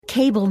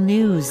Cable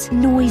news,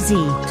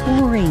 noisy,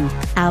 boring,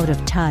 out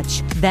of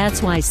touch.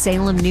 That's why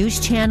Salem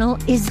News Channel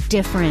is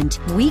different.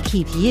 We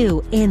keep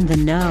you in the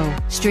know.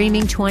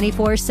 Streaming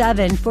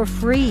 24/7 for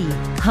free.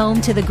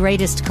 Home to the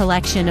greatest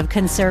collection of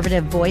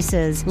conservative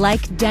voices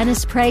like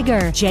Dennis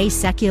Prager, Jay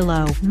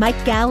Sekulow,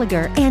 Mike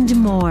Gallagher, and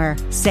more.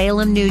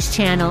 Salem News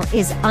Channel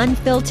is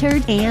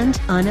unfiltered and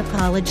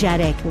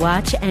unapologetic.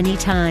 Watch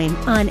anytime,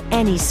 on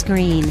any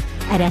screen,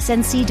 at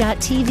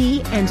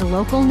snc.tv and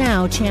Local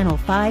Now Channel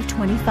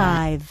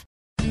 525.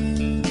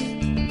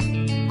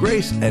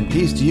 Grace and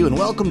peace to you, and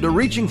welcome to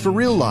Reaching for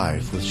Real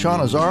Life with Sean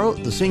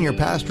Azaro, the senior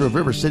pastor of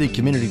River City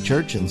Community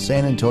Church in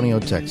San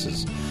Antonio,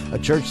 Texas. A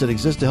church that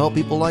exists to help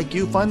people like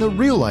you find the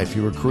real life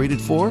you were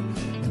created for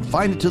and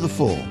find it to the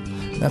full.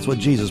 And that's what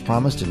Jesus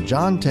promised in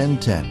John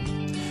 10:10.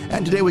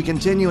 And today we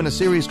continue in a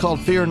series called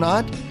Fear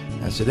Not,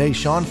 as today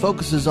Sean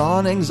focuses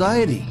on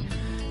anxiety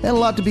and a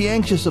lot to be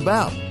anxious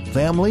about.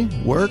 Family,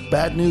 work,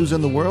 bad news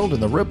in the world,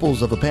 and the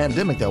ripples of a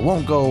pandemic that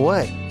won't go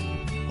away.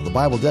 Well, the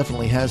Bible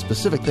definitely has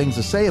specific things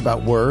to say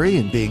about worry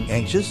and being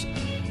anxious.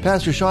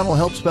 Pastor Sean will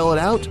help spell it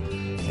out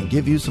and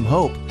give you some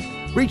hope.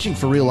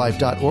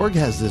 ReachingForRealLife.org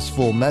has this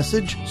full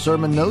message,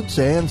 sermon notes,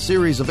 and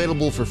series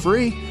available for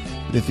free.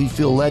 But if you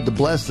feel led to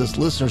bless this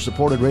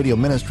listener-supported radio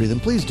ministry, then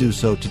please do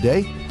so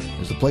today.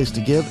 There's a place to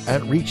give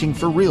at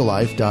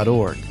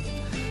ReachingForRealLife.org.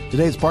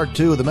 Today's part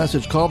 2 of the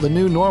message called The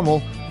New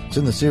Normal. It's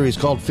in the series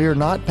called Fear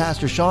Not.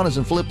 Pastor Sean is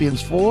in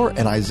Philippians 4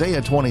 and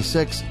Isaiah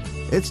 26.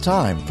 It's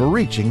time for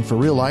Reaching for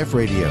Real Life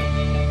Radio.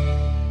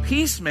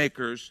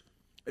 Peacemakers,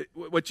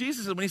 what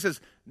Jesus says when he says,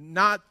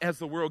 not as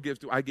the world gives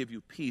do I give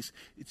you peace,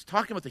 it's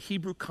talking about the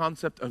Hebrew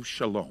concept of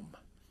shalom.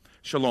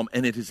 Shalom,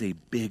 and it is a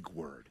big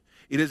word.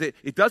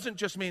 It doesn't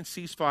just mean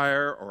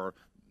ceasefire or,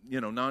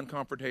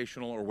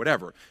 non-confrontational or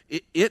whatever.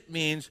 It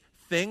means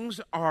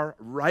things are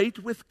right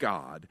with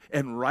God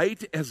and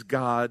right as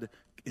God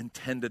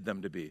intended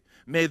them to be.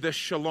 May the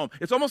shalom,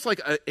 it's almost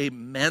like a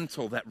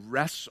mantle that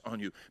rests on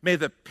you. May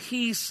the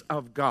peace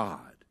of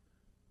God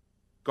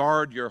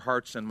guard your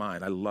hearts and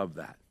mind. I love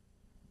that.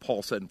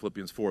 Paul said in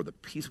Philippians 4, the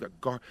peace of God,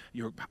 guard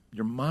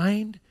your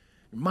mind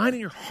and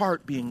your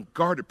heart being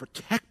guarded,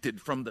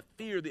 protected from the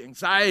fear, the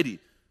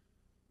anxiety,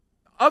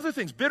 other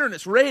things,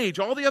 bitterness, rage,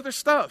 all the other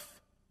stuff.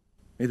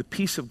 May the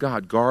peace of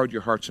God guard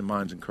your hearts and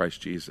minds in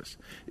Christ Jesus.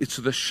 It's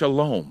the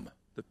shalom,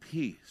 the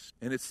peace,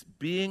 and it's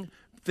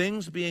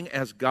things being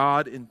as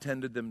God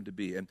intended them to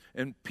be.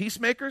 And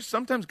peacemakers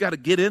sometimes got to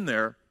get in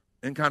there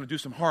and kind of do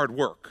some hard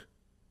work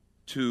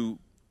to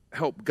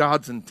help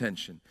God's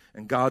intention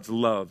and God's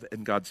love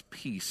and God's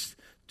peace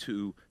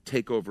to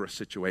take over a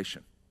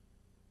situation.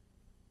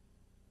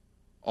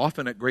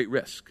 Often at great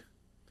risk.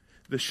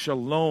 The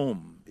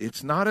shalom,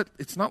 it's not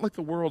like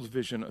the world's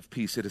vision of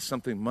peace. It is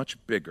something much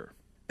bigger.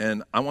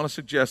 And I want to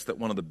suggest that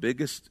one of the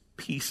biggest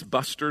peace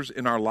busters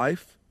in our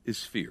life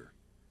is fear.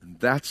 And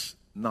that's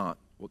not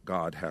what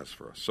God has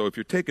for us. So if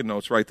you're taking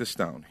notes, write this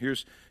down.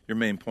 Here's your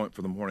main point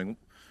for the morning.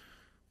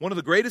 One of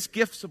the greatest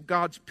gifts of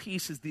God's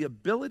peace is the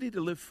ability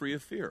to live free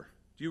of fear.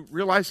 Do you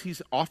realize he's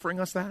offering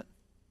us that?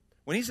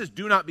 When he says,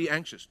 do not be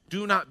anxious,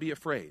 do not be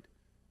afraid,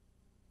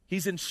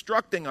 he's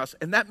instructing us,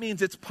 and that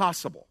means it's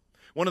possible.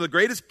 One of the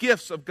greatest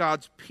gifts of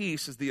God's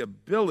peace is the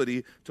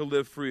ability to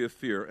live free of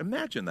fear.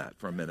 Imagine that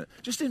for a minute.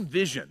 Just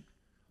envision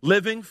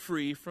living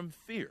free from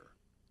fear.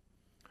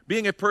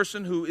 Being a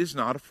person who is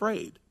not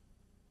afraid.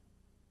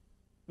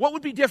 What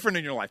would be different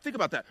in your life? Think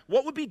about that.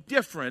 What would be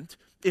different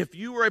if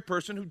you were a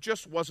person who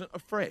just wasn't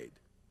afraid?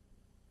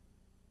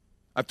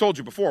 I've told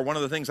you before, one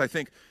of the things I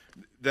think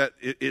that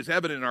is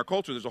evident in our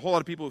culture, there's a whole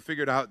lot of people who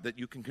figured out that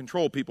you can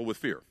control people with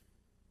fear.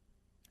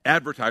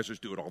 Advertisers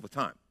do it all the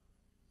time.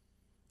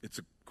 It's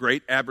a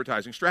great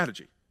advertising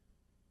strategy.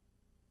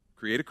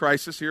 Create a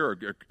crisis here or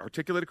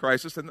articulate a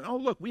crisis, and oh,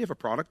 look, we have a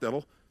product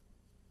that'll,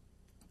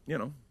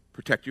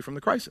 protect you from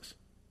the crisis.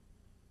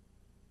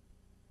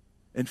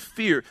 And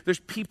fear, there's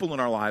people in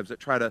our lives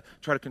that try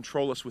to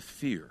control us with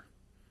fear.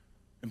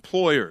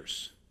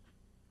 Employers,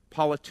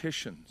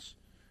 politicians,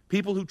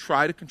 people who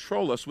try to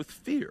control us with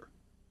fear.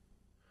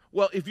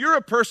 Well, if you're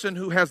a person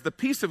who has the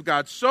peace of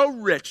God so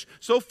rich,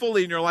 so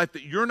fully in your life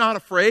that you're not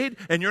afraid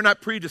and you're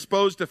not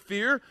predisposed to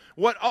fear,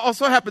 what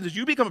also happens is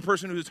you become a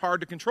person who's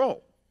hard to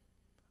control.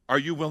 Are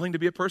you willing to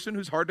be a person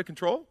who's hard to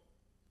control?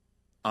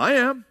 I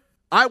am.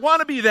 I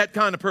want to be that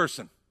kind of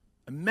person.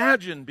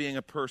 Imagine being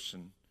a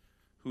person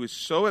who is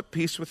so at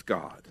peace with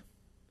God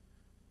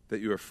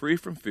that you are free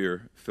from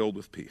fear, filled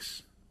with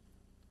peace.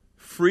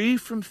 Free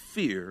from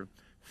fear,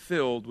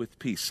 filled with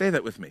peace. Say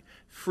that with me.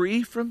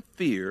 Free from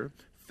fear,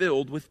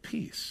 filled with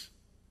peace.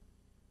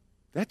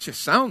 That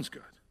just sounds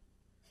good.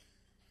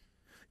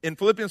 In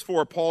Philippians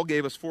 4, Paul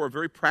gave us 4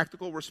 very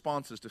practical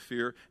responses to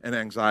fear and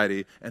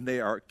anxiety, and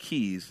they are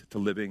keys to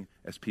living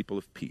as people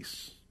of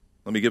peace.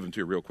 Let me give them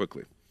to you real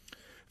quickly.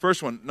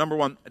 First one, number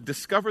 1,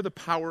 discover the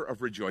power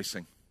of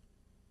rejoicing.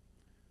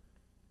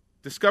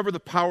 Discover the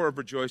power of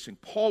rejoicing.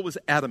 Paul was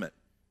adamant.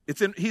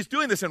 He's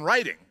doing this in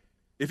writing.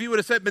 If he would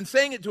have been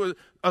saying it to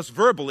us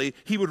verbally,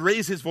 he would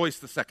raise his voice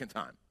the second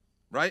time,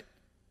 right?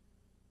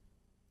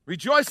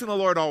 Rejoice in the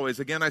Lord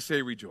always. Again, I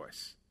say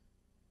rejoice.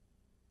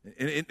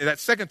 In that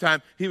second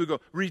time, he would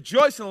go,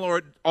 rejoice in the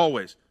Lord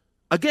always.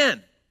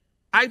 Again,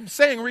 I'm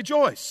saying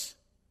rejoice.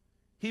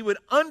 He would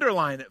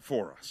underline it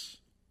for us.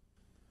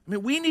 I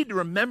mean, we need to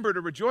remember to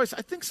rejoice.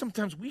 I think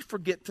sometimes we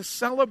forget to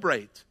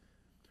celebrate.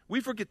 We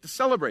forget to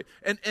celebrate.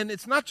 And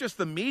it's not just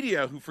the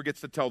media who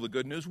forgets to tell the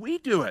good news. We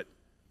do it.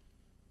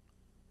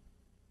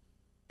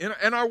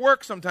 In our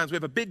work sometimes we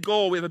have a big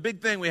goal, we have a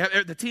big thing,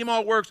 the team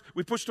all works,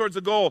 we push towards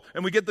the goal,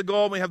 and we get the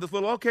goal, and we have this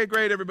little, okay,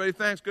 great, everybody,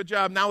 thanks, good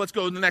job, now let's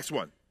go to the next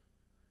one.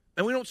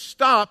 And we don't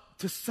stop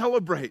to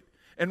celebrate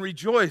and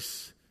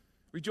rejoice.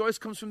 Rejoice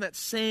comes from that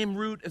same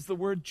root as the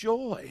word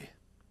joy.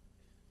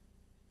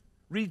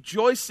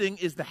 Rejoicing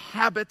is the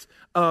habit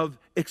of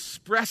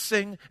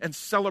expressing and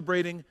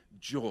celebrating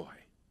joy.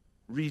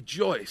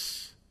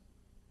 Rejoice.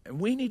 And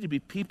we need to be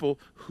people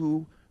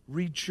who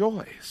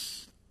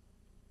rejoice.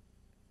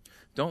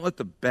 Don't let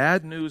the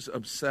bad news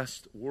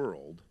obsessed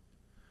world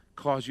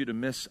cause you to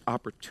miss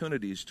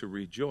opportunities to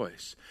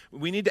rejoice.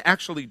 We need to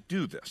actually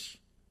do this.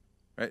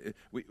 Right?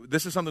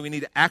 This is something we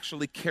need to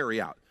actually carry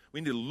out.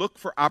 We need to look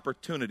for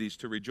opportunities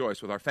to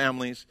rejoice with our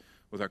families,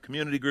 with our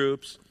community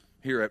groups,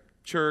 here at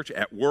church,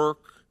 at work,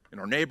 in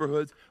our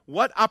neighborhoods.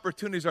 What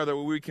opportunities are there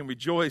where we can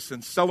rejoice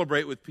and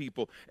celebrate with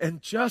people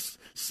and just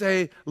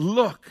say,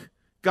 look,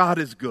 God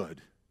is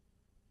good.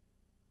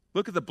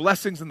 Look at the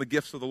blessings and the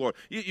gifts of the Lord.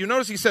 You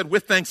notice he said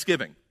with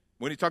thanksgiving.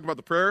 When he talked about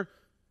the prayer,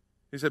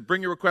 he said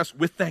bring your requests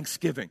with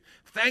thanksgiving.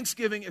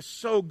 Thanksgiving is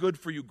so good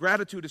for you.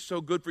 Gratitude is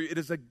so good for you. It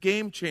is a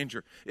game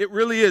changer. It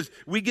really is.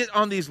 We get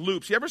on these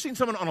loops. You ever seen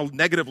someone on a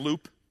negative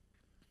loop?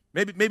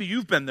 Maybe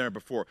you've been there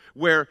before,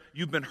 where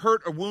you've been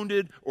hurt or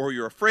wounded or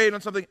you're afraid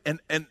on something,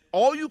 and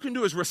all you can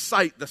do is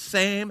recite the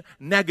same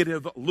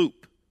negative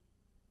loop.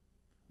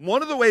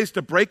 One of the ways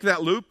to break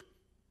that loop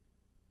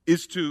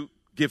is to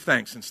give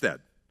thanks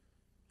instead.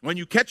 When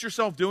you catch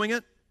yourself doing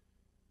it,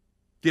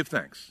 give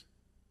thanks.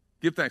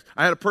 Give thanks.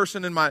 I had a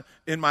person in my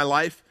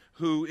life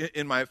who,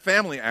 in my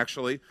family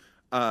actually,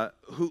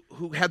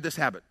 who had this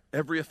habit.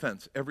 Every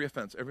offense.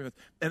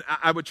 And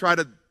I would try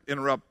to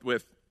interrupt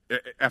with,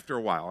 after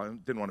a while, I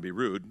didn't want to be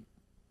rude.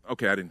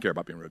 Okay, I didn't care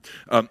about being rude.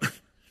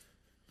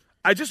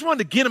 I just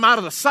wanted to get him out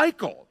of the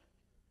cycle.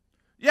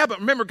 Yeah, but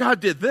remember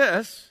God did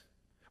this.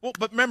 Well,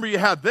 but remember you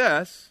had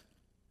this.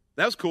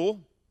 That was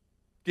cool.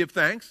 Give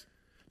thanks.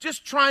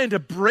 Just trying to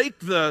break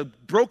the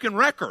broken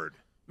record.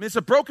 I mean, it's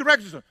a broken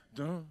record.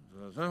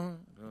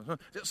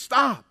 Just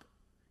stop.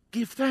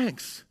 Give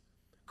thanks.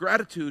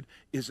 Gratitude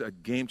is a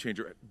game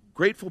changer.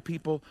 Grateful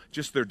people,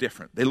 they're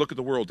different. They look at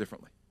the world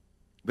differently.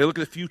 They look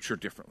at the future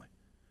differently.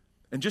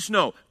 And just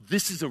know,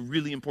 this is a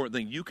really important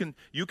thing. You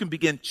can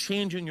begin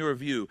changing your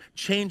view,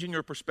 changing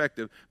your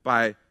perspective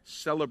by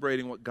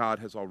celebrating what God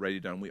has already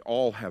done. We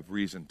all have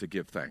reason to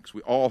give thanks.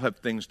 We all have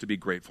things to be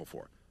grateful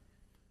for.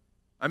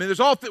 I mean,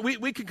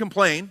 we can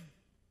complain,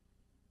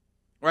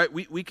 right?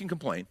 We can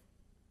complain.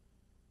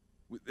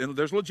 And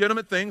there's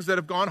legitimate things that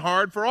have gone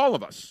hard for all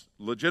of us.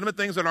 Legitimate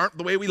things that aren't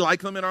the way we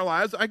like them in our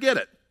lives. I get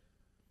it.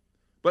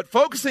 But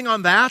focusing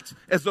on that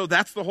as though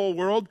that's the whole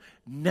world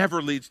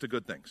never leads to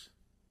good things.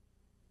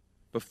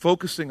 But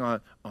focusing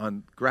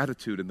on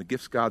gratitude and the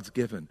gifts God's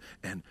given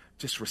and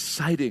just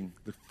reciting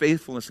the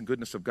faithfulness and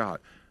goodness of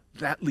God,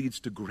 that leads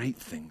to great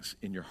things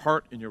in your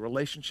heart, in your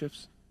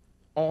relationships,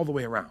 all the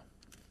way around.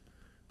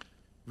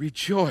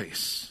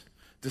 Rejoice.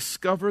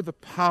 Discover the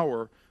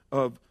power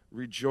of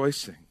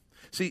rejoicing.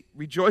 See,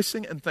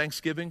 rejoicing and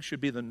thanksgiving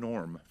should be the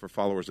norm for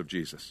followers of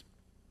Jesus.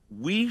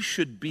 We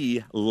should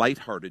be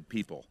lighthearted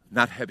people,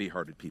 not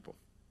heavy-hearted people.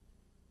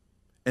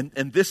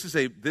 And this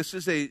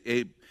is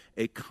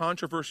a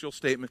controversial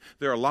statement.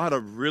 There are a lot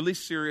of really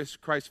serious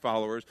Christ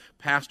followers,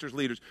 pastors,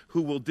 leaders,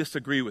 who will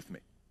disagree with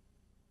me.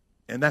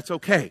 And that's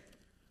okay.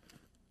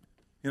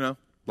 You know,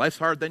 life's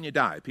hard, then you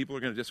die. People are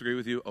going to disagree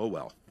with you. Oh,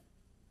 well.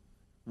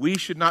 We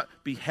should not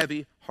be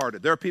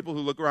heavy-hearted. There are people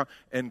who look around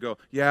and go,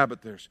 yeah,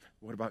 but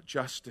what about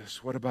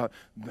justice? What about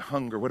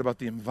hunger? What about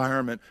the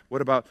environment?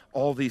 What about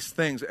all these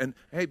things? And,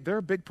 hey, there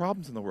are big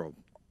problems in the world.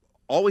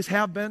 Always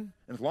have been.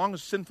 And as long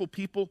as sinful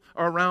people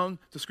are around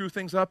to screw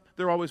things up,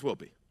 there always will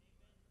be.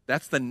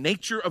 That's the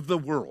nature of the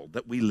world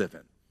that we live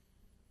in.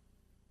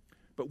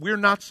 But we're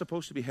not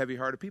supposed to be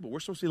heavy-hearted people.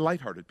 We're supposed to be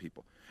lighthearted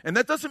people. And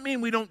that doesn't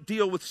mean we don't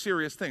deal with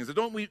serious things. It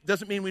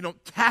doesn't mean we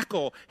don't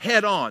tackle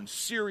head-on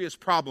serious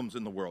problems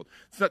in the world.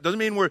 It doesn't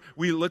mean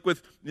we look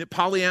with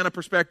Pollyanna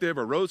perspective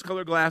or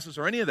rose-colored glasses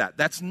or any of that.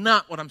 That's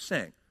not what I'm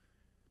saying.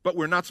 But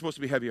we're not supposed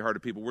to be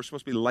heavy-hearted people. We're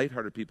supposed to be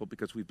lighthearted people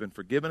because we've been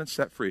forgiven and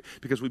set free,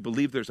 because we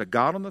believe there's a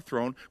God on the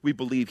throne. We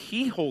believe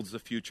He holds the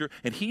future,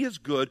 and He is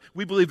good.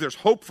 We believe there's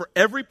hope for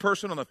every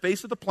person on the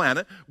face of the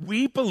planet.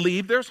 We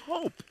believe there's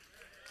hope.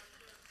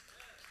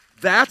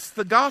 That's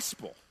the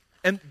gospel.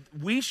 And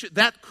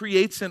that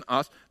creates in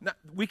us,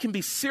 we can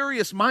be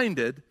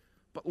serious-minded,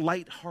 but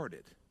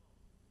lighthearted.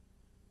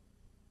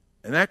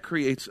 And that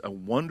creates a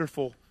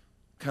wonderful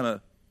kind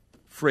of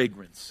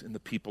fragrance in the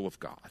people of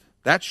God.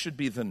 That should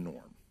be the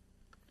norm.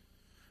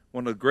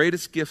 One of the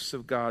greatest gifts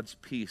of God's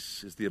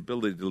peace is the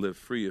ability to live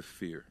free of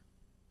fear.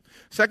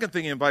 Second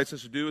thing he invites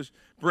us to do is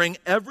bring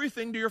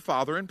everything to your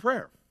Father in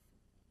prayer.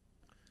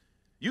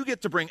 You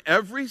get to bring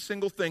every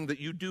single thing that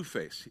you do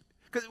face.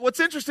 Because what's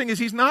interesting is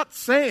he's not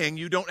saying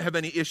you don't have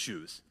any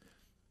issues.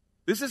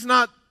 This is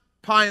not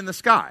pie in the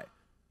sky.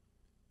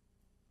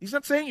 He's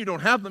not saying you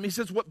don't have them. He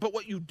says, but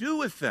what you do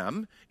with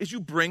them is you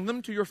bring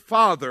them to your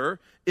Father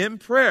in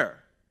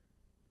prayer.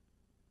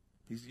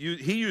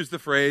 He used the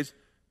phrase,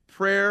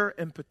 prayer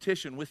and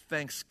petition with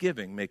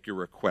thanksgiving make your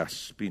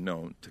requests be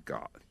known to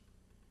God.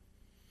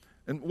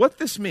 And what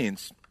this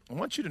means, I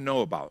want you to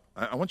know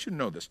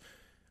this.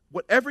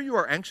 Whatever you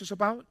are anxious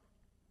about,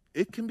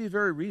 it can be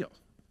very real,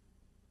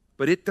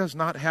 but it does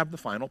not have the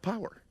final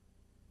power.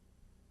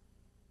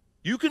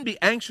 You can be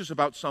anxious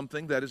about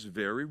something that is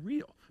very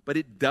real, but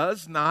it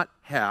does not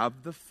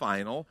have the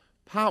final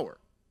power.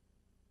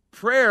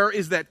 Prayer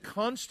is that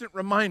constant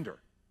reminder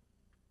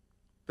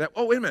that,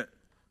 oh, wait a minute,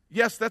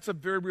 yes, that's a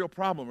very real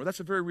problem, or that's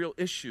a very real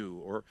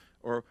issue,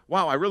 or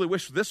wow, I really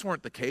wish this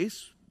weren't the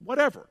case,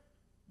 whatever.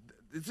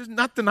 This is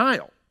not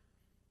denial.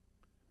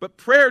 But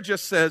prayer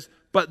just says,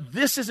 but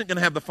this isn't going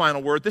to have the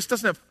final word. This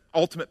doesn't have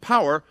ultimate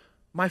power.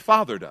 My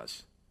Father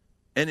does.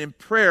 And in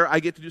prayer,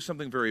 I get to do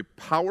something very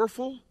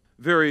powerful,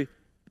 very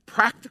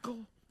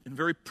practical, and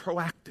very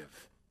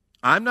proactive.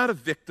 I'm not a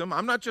victim.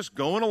 I'm not just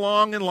going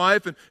along in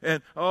life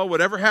and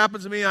whatever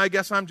happens to me, I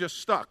guess I'm just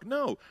stuck.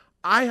 No,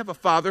 I have a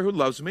Father who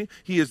loves me.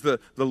 He is the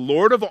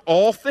Lord of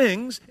all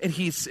things, and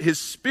His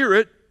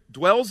Spirit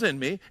dwells in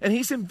me, and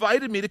He's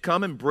invited me to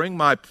come and bring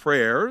my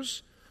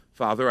prayers.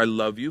 Father, I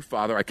love you.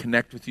 Father, I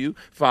connect with you.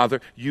 Father,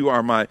 you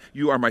are my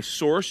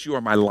source. You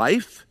are my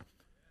life.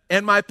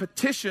 And my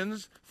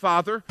petitions,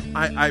 Father,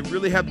 I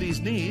really have these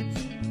needs.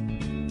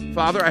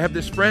 Father, I have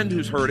this friend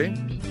who's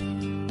hurting.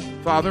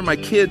 Father, my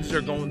kids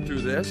are going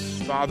through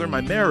this. Father,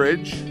 my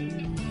marriage.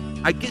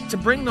 I get to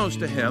bring those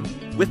to Him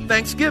with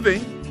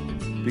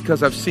thanksgiving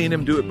because I've seen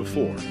Him do it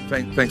before.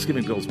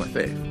 Thanksgiving builds my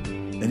faith.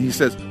 And He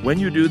says, when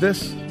you do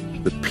this,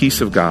 the peace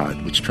of God,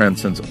 which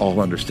transcends all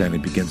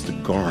understanding, begins to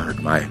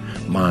guard my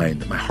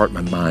mind, my heart,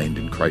 my mind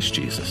in Christ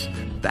Jesus.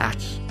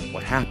 That's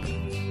what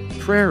happens.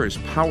 Prayer is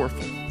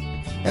powerful.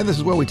 And this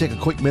is where we take a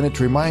quick minute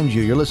to remind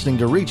you you're listening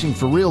to Reaching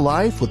for Real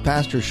Life with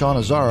Pastor Sean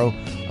Azzaro,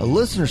 a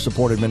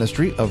listener-supported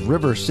ministry of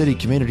River City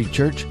Community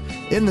Church,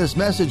 in this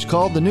message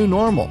called The New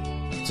Normal.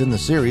 It's in the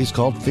series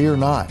called Fear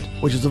Not,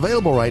 which is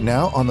available right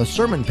now on the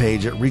sermon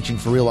page at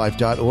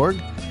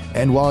reachingforreallife.org.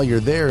 And while you're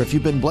there, if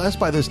you've been blessed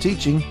by this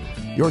teaching,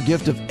 your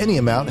gift of any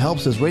amount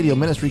helps this radio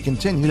ministry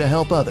continue to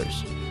help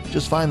others.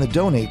 Just find the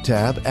Donate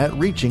tab at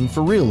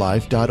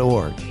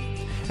reachingforreallife.org.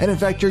 And in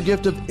fact, your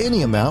gift of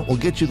any amount will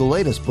get you the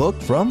latest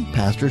book from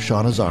Pastor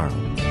Sean Azzaro.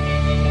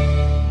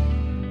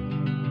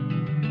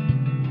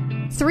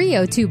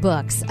 302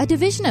 Books, a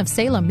division of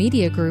Salem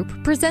Media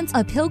Group, presents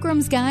A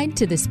Pilgrim's Guide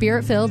to the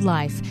Spirit-Filled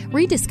Life,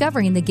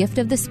 Rediscovering the Gift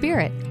of the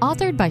Spirit,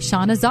 authored by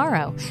Sean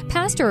Azzaro,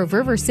 pastor of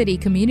River City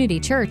Community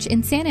Church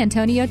in San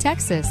Antonio,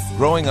 Texas.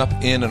 Growing up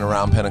in and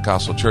around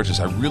Pentecostal churches,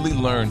 I really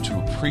learned to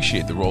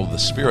appreciate the role of the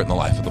Spirit in the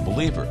life of the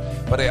believer.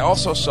 But I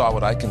also saw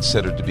what I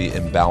considered to be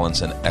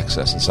imbalance and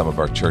excess in some of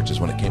our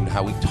churches when it came to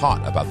how we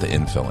taught about the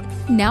infilling.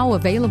 Now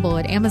available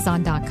at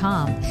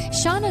Amazon.com,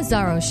 Sean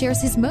Azzaro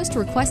shares his most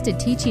requested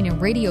teaching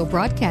and radio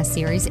broadcast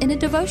series in a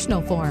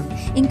devotional form,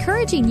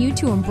 encouraging you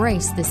to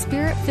embrace the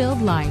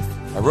Spirit-filled life.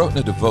 I wrote in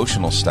a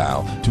devotional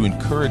style to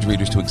encourage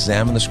readers to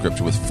examine the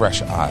Scripture with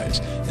fresh eyes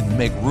and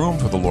make room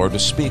for the Lord to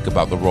speak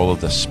about the role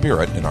of the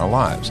Spirit in our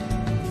lives.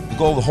 The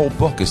goal of the whole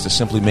book is to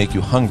simply make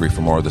you hungry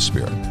for more of the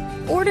Spirit.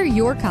 Order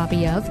your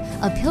copy of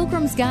A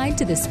Pilgrim's Guide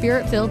to the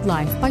Spirit-Filled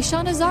Life by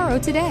Sean Azzaro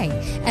today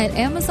at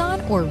Amazon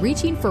or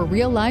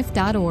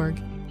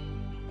reachingforreallife.org.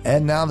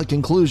 And now the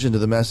conclusion to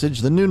the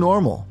message, The New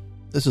Normal.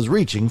 This is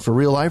Reaching for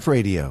Real Life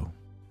Radio.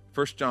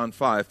 1 John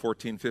 5,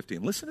 14,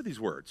 15. Listen to these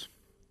words.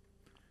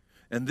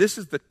 And this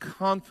is the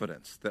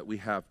confidence that we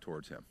have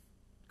towards Him.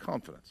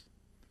 Confidence.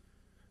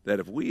 That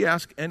if we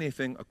ask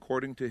anything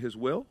according to His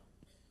will,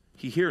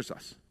 He hears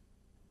us.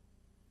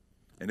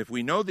 And if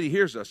we know that He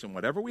hears us in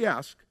whatever we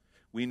ask,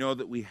 we know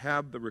that we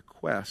have the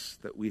requests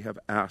that we have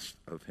asked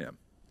of Him.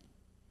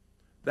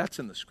 That's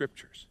in the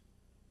Scriptures.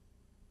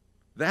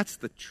 That's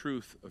the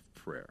truth of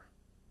prayer.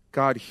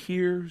 God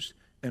hears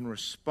and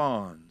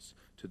responds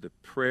to the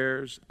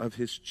prayers of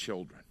His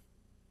children.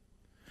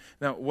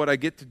 Now, what I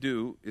get to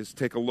do is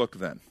take a look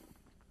then.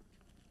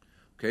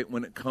 Okay,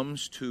 when it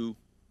comes to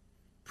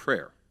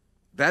prayer,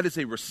 that is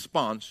a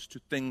response to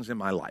things in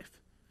my life.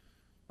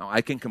 Now,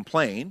 I can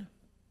complain,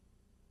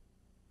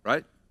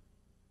 right?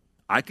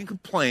 I can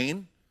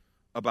complain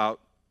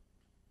about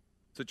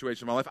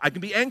situations in my life. I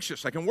can be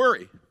anxious. I can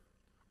worry.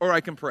 Or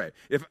I can pray.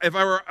 If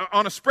I were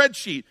on a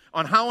spreadsheet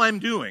on how I'm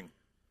doing,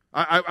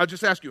 I'll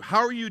just ask you, how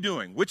are you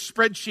doing? Which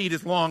spreadsheet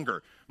is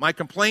longer? My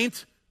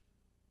complaint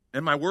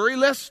and my worry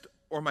list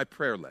or my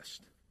prayer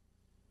list?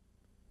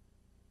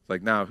 It's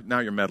like, now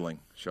you're meddling,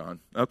 Sean.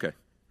 Okay,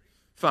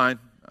 fine.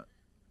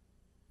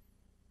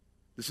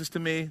 This is to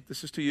me.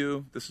 This is to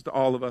you. This is to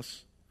all of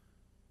us.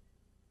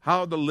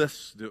 How are the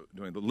lists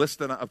doing? The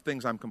list of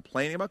things I'm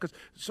complaining about? Because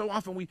so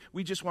often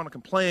we just want to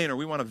complain, or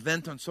we want to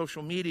vent on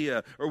social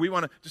media, or we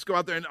want to just go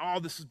out there and, oh,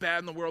 this is bad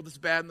in the world, this is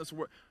bad in this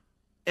world.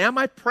 Am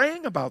I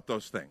praying about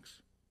those things?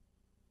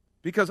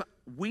 Because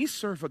we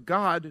serve a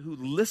God who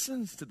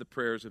listens to the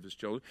prayers of his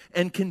children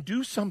and can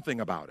do something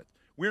about it.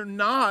 We're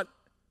not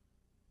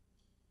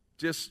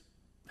just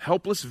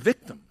helpless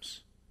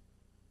victims.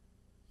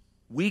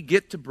 We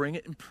get to bring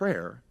it in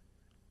prayer,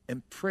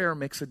 and prayer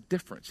makes a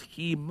difference.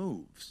 He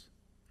moves.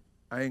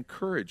 I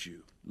encourage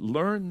you,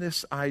 learn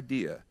this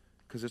idea,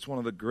 because it's one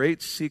of the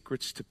great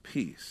secrets to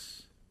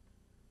peace.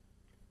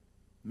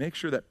 Make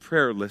sure that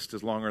prayer list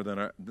is longer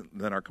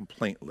than our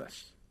complaint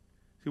list.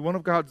 See, one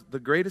of the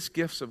greatest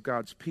gifts of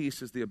God's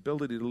peace is the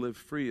ability to live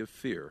free of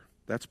fear.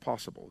 That's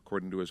possible,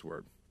 according to his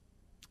word.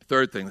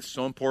 Third thing, this is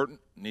so important,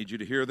 I need you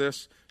to hear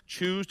this.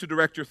 Choose to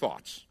direct your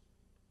thoughts.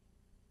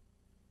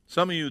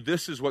 Some of you,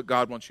 this is what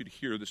God wants you to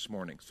hear this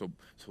morning. So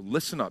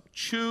listen up.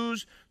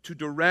 Choose to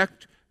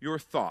direct your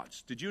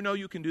thoughts. Did you know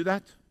you can do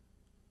that?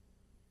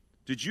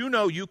 Did you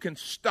know you can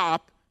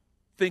stop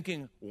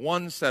thinking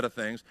one set of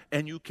things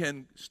and you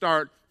can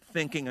start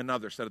thinking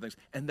another set of things,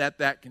 and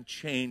that can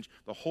change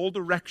the whole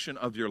direction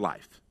of your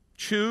life?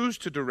 Choose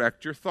to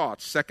direct your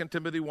thoughts. 2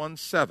 Timothy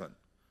 1:7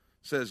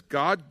 says,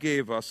 God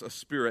gave us a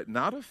spirit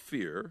not of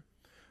fear,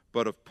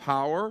 but of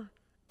power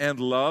and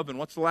love, and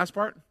what's the last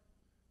part?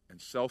 And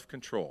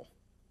self-control.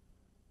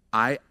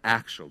 I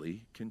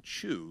actually can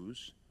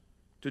choose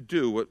to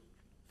do what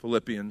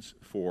Philippians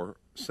 4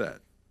 said.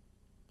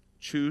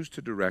 Choose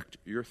to direct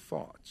your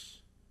thoughts.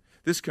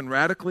 This can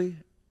radically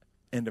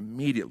and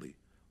immediately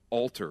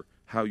alter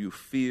how you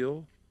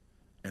feel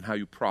and how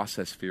you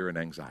process fear and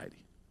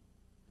anxiety.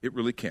 It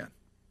really can.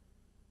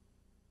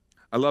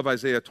 I love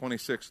Isaiah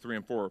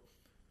 26:3-4. It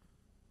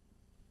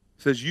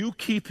says, you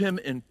keep him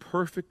in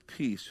perfect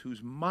peace,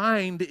 whose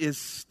mind is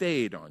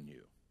stayed on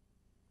you,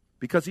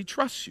 because he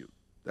trusts you.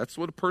 That's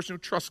what a person who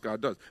trusts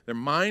God does. Their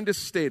mind is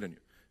stayed on you,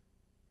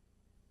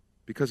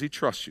 because he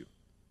trusts you.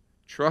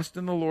 Trust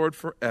in the Lord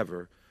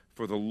forever,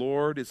 for the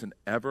Lord is an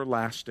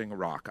everlasting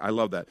rock. I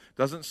love that. It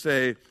doesn't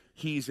say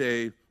he's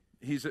a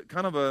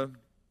kind of a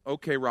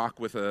okay rock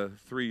with a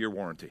 3-year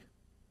warranty.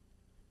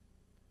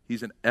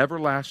 He's an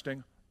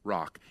everlasting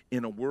rock.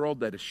 In a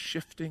world that is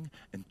shifting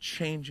and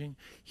changing,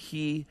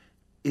 he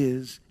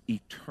is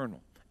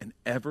eternal, an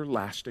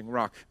everlasting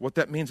rock. What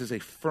that means is a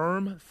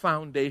firm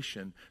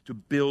foundation to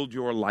build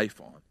your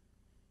life on.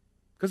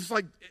 Because it's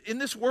like, in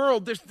this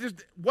world, there's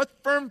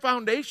what firm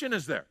foundation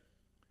is there?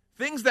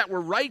 Things that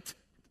were right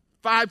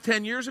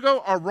 5-10 years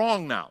ago are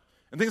wrong now.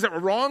 And things that were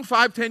wrong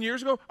 5-10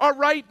 years ago are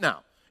right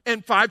now.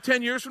 And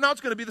 5-10 years from now,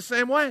 it's going to be the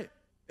same way.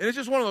 And it's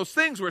just one of those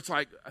things where it's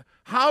like,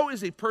 how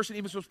is a person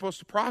even supposed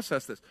to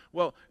process this?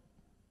 Well,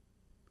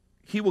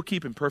 he will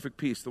keep in perfect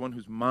peace the one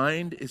whose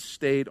mind is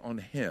stayed on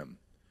him,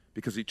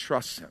 because he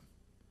trusts him.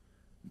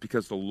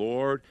 Because the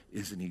Lord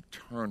is an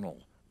eternal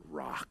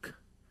rock.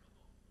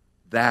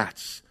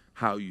 That's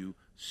how you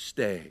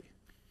stay.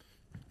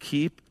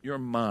 Keep your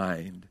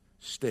mind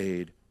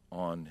stayed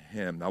on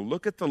him. Now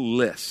look at the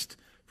list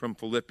from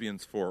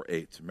Philippians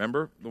 4:8.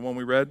 Remember the one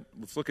we read?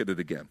 Let's look at it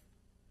again.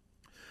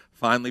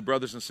 Finally,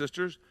 brothers and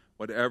sisters,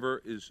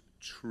 whatever is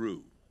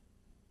true.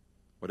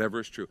 Whatever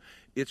is true.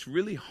 It's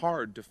really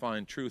hard to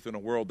find truth in a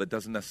world that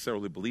doesn't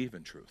necessarily believe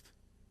in truth.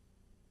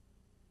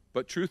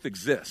 But truth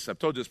exists. I've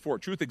told you this before.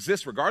 Truth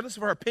exists regardless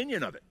of our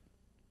opinion of it.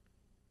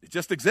 It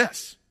just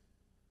exists.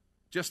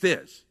 Just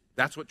is.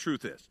 That's what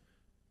truth is.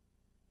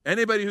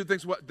 Anybody who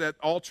thinks that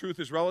all truth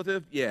is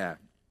relative, yeah,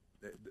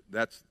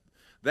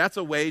 that's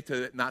a way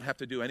to not have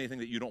to do anything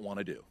that you don't want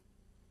to do.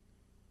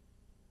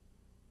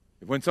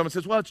 When someone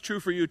says, well, it's true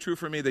for you, true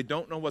for me, they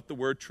don't know what the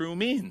word true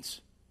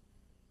means.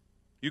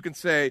 You can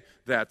say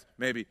that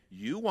maybe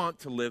you want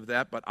to live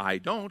that, but I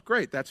don't.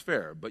 Great, that's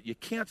fair. But you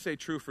can't say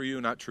true for you,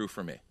 not true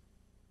for me.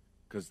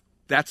 Because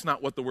that's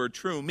not what the word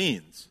true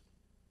means.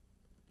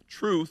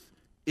 Truth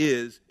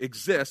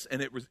exists,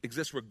 and it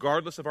exists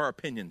regardless of our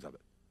opinions of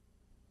it.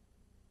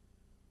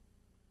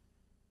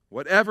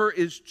 Whatever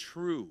is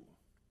true.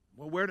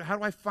 Well, how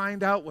do I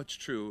find out what's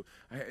true?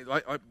 We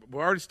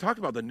already talked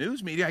about the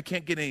news media. I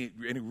can't get any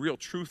real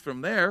truth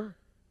from there.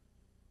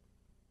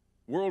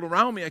 World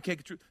around me, I can't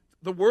get truth.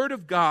 The word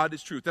of God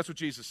is truth. That's what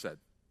Jesus said.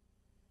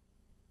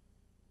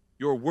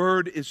 Your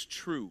word is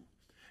true.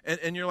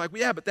 And you're like,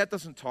 well, yeah, but that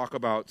doesn't talk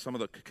about some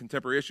of the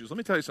contemporary issues. Let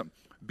me tell you something.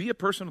 Be a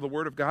person of the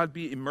word of God.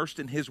 Be immersed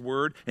in his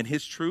word and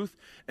his truth.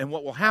 And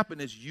what will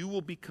happen is you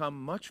will become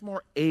much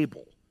more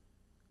able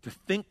to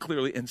think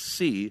clearly and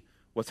see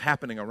what's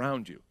happening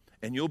around you.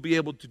 And you'll be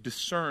able to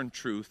discern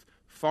truth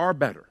far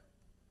better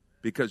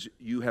because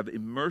you have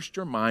immersed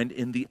your mind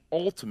in the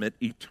ultimate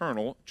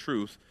eternal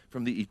truth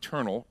from the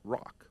eternal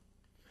rock.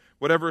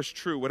 Whatever is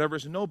true, whatever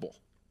is noble.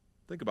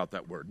 Think about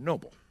that word,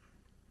 noble.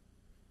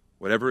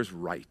 Whatever is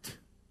right.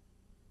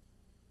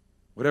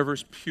 Whatever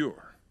is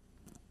pure.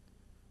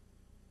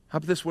 How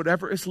about this?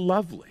 Whatever is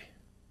lovely.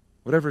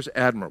 Whatever is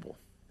admirable.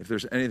 If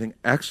there's anything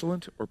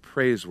excellent or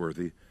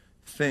praiseworthy,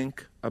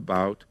 think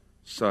about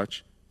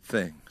such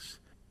things.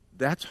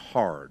 that's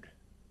hard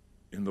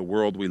in the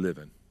world we live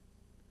in,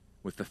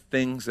 with the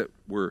things that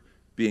we're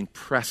being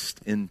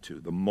pressed into,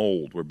 the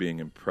mold we're being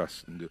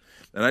impressed into.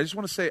 And I just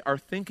want to say our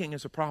thinking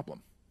is a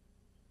problem.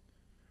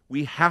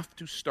 We have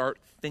to start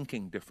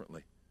thinking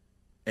differently.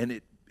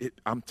 And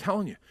I'm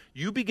telling you,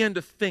 you begin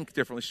to think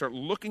differently, start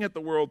looking at the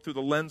world through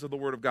the lens of the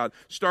Word of God,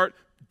 start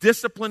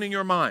disciplining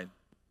your mind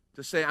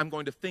to say, I'm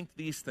going to think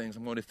these things,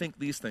 I'm going to think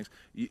these things.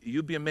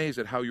 You'd be amazed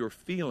at how your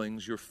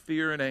feelings, your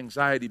fear and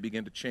anxiety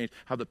begin to change,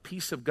 how the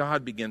peace of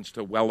God begins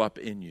to well up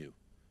in you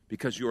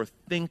because you're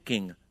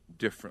thinking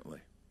differently.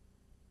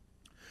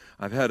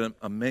 I've had an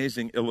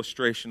amazing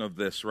illustration of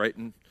this right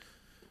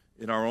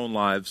in our own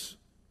lives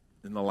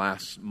in the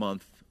last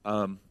month.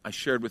 I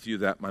shared with you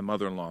that my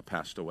mother-in-law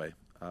passed away,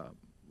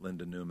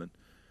 Linda Newman.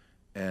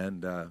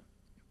 And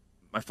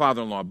my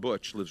father-in-law,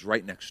 Butch, lives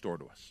right next door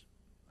to us.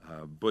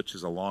 Butch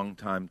is a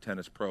longtime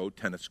tennis pro,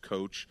 tennis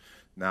coach,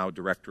 now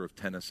director of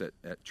tennis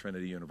at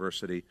Trinity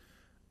University.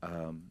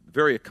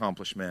 Very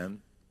accomplished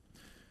man.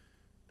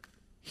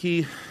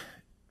 He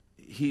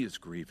is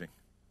grieving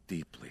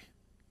deeply.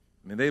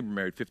 I mean, they were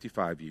married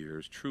 55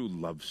 years, true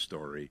love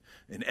story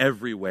in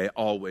every way,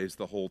 always,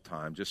 the whole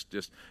time, just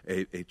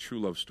a true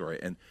love story.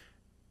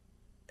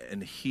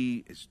 And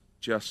he has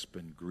just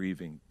been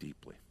grieving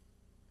deeply.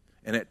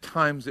 And at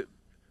times it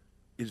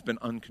has been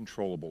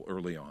uncontrollable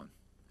early on.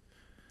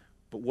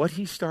 But what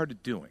he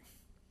started doing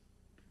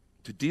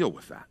to deal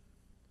with that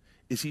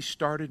is he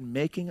started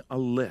making a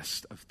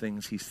list of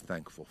things he's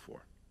thankful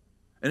for.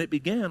 And it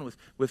began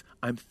with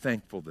I'm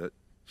thankful that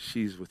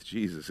she's with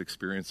Jesus,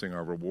 experiencing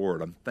our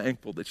reward. I'm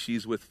thankful that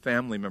she's with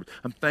family members.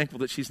 I'm thankful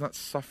that she's not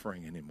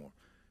suffering anymore.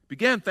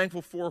 Began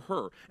thankful for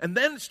her. And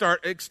then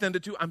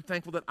extended to, I'm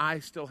thankful that I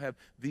still have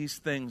these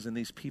things and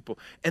these people.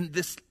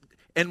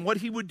 And what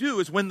he would do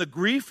is when the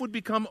grief would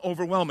become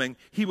overwhelming,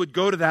 he would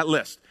go to that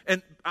list.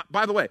 And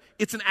by the way,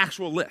 it's an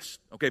actual list.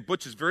 Okay,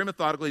 Butch is very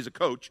methodical. He's a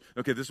coach.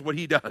 Okay, this is what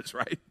he does,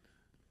 right?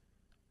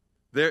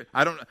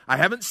 I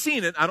haven't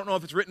seen it. I don't know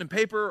if it's written in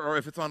paper or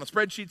if it's on a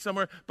spreadsheet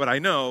somewhere, but I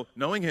know,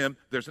 knowing him,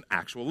 there's an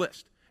actual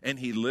list. And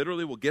he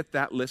literally will get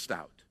that list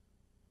out.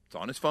 It's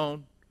on his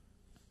phone,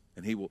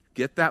 and he will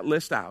get that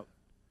list out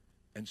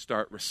and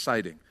start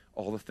reciting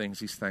all the things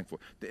he's thankful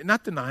for.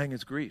 Not denying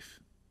his grief,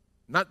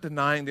 not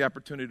denying the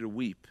opportunity to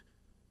weep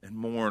and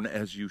mourn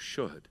as you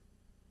should.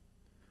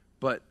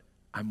 But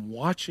I'm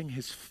watching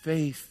his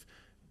faith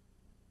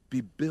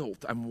be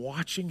built. I'm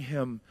watching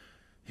him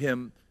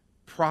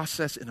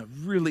process in a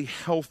really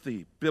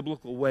healthy,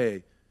 biblical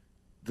way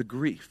the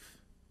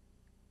grief.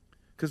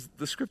 Because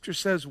the scripture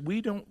says we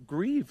don't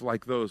grieve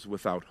like those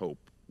without hope.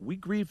 We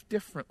grieve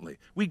differently.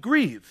 We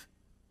grieve.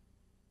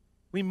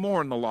 We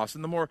mourn the loss.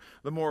 And the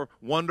more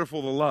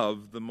wonderful the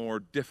love, the more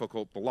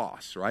difficult the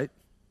loss, right?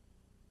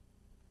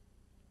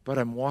 But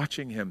I'm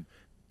watching him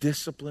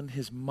discipline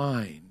his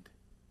mind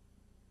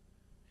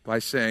by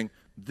saying,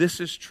 this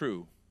is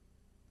true.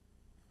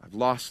 I've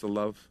lost the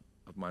love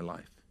of my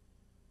life.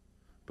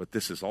 But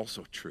this is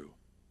also true.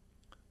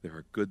 There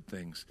are good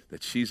things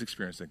that she's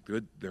experiencing.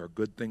 There are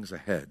good things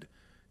ahead.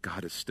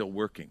 God is still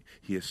working.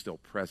 He is still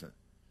present.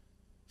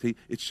 See,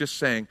 it's just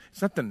saying,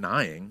 it's not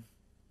denying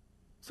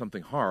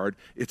something hard.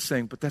 It's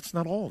saying, but that's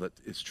not all that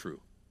is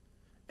true.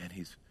 And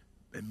he's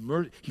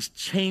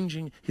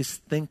changing his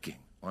thinking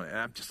on it. And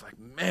I'm just like,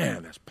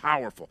 man, that's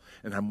powerful.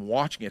 And I'm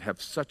watching it have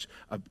such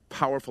a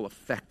powerful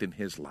effect in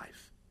his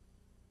life.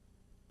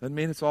 Doesn't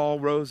mean it's all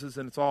roses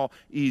and it's all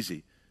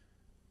easy.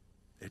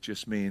 It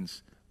just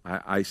means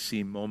I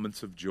see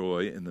moments of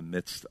joy in the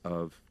midst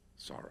of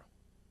sorrow.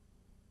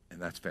 And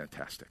that's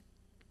fantastic.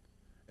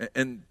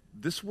 And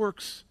this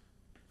works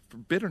for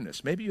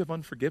bitterness. Maybe you have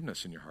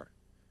unforgiveness in your heart.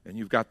 And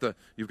you've got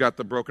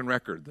the broken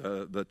record,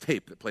 the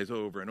tape that plays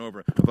over and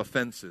over of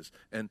offenses.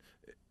 And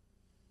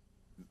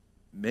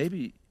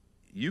maybe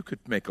you could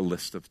make a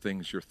list of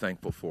things you're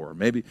thankful for.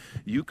 Maybe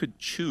you could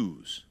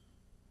choose.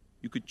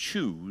 You could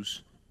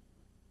choose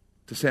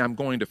to say, I'm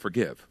going to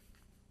forgive.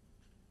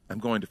 I'm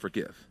going to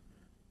forgive.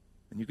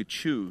 And you could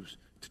choose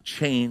to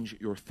change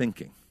your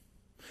thinking.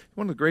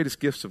 One of the greatest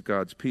gifts of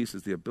God's peace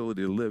is the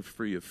ability to live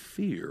free of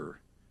fear.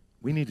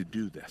 We need to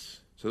do this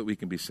so that we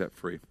can be set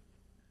free.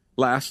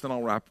 Last, and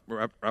I'll wrap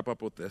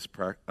up with this,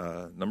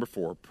 number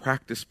 4,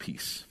 practice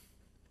peace.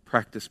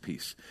 Practice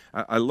peace.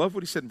 I love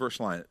what he said in verse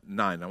 9.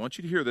 I want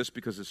you to hear this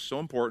because it's so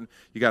important.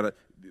 We're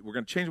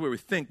going to change the way we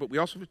think, but we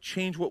also have to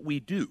change what we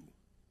do.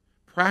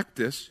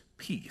 Practice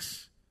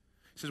peace.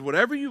 He says,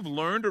 whatever you've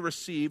learned or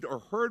received or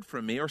heard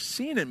from me or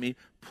seen in me,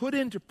 put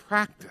into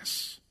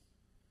practice,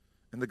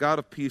 and the God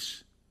of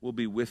peace will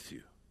be with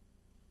you.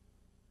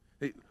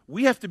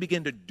 We have to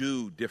begin to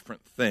do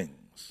different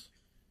things.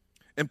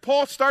 And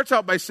Paul starts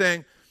out by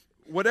saying,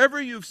 whatever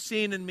you've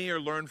seen in me or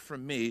learned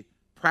from me,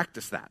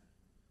 practice that.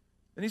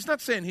 And he's not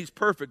saying he's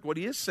perfect. What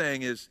he is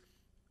saying is,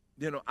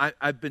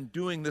 I've been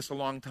doing this a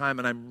long time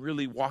and I'm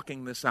really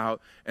walking this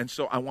out, and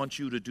so I want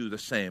you to do the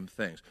same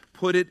things.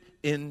 Put it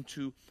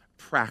into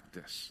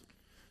practice.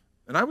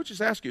 And I would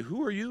just ask you,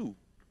 who are you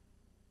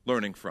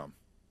learning from?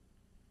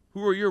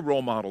 Who are your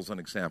role models and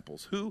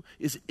examples? Who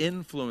is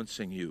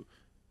influencing you?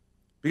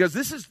 Because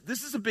this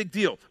is a big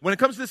deal. When it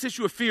comes to this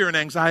issue of fear and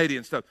anxiety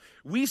and stuff,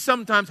 we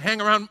sometimes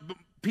hang around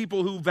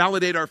people who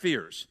validate our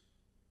fears.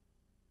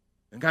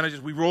 And kind of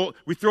just, we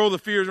throw the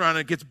fears around and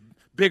it gets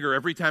bigger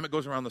every time it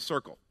goes around the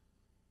circle.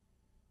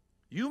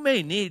 You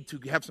may need to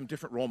have some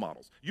different role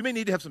models. You may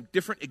need to have some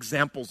different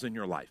examples in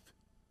your life.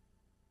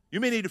 You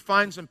may need to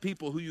find some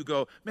people who you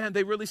go, man,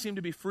 they really seem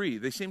to be free.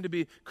 They seem to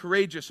be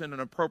courageous in an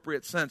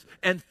appropriate sense.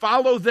 And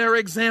follow their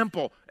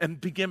example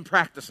and begin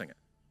practicing it.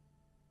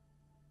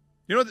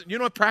 You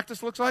know what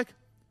practice looks like?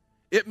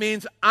 It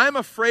means I'm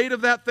afraid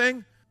of that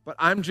thing, but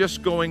I'm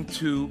going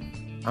to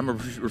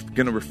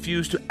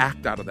refuse to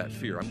act out of that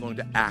fear. I'm going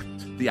to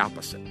act the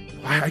opposite.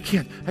 I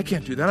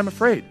can't do that. I'm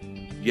afraid.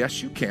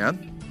 Yes, you can.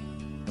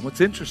 And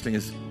what's interesting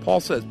is Paul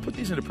says, put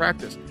these into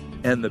practice,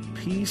 and the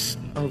peace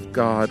of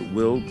God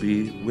will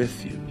be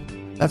with you.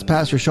 That's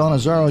Pastor Sean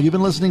Azzaro. You've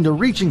been listening to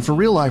Reaching for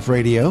Real Life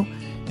Radio.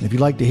 And if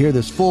you'd like to hear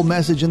this full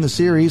message in the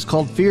series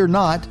called Fear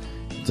Not,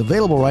 it's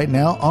available right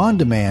now on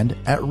demand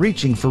at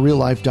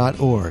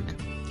reachingforreallife.org.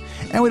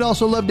 And we'd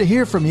also love to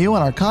hear from you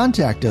on our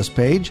Contact Us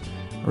page,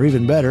 or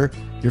even better,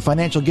 your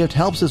financial gift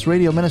helps this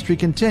radio ministry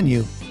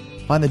continue.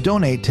 Find the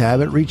Donate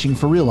tab at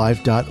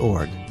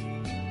reachingforreallife.org.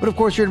 But of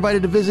course, you're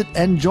invited to visit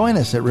and join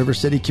us at River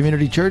City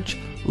Community Church,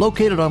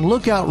 located on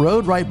Lookout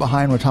Road right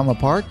behind Watama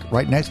Park,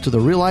 right next to the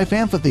Real Life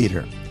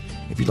Amphitheater.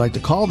 If you'd like to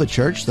call the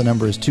church, the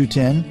number is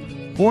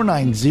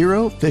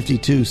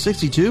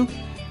 210-490-5262.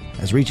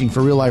 As Reaching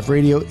for Real Life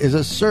Radio is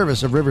a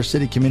service of River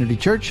City Community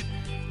Church,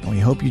 and we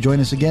hope you join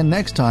us again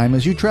next time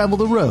as you travel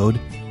the road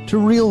to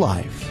real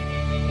life.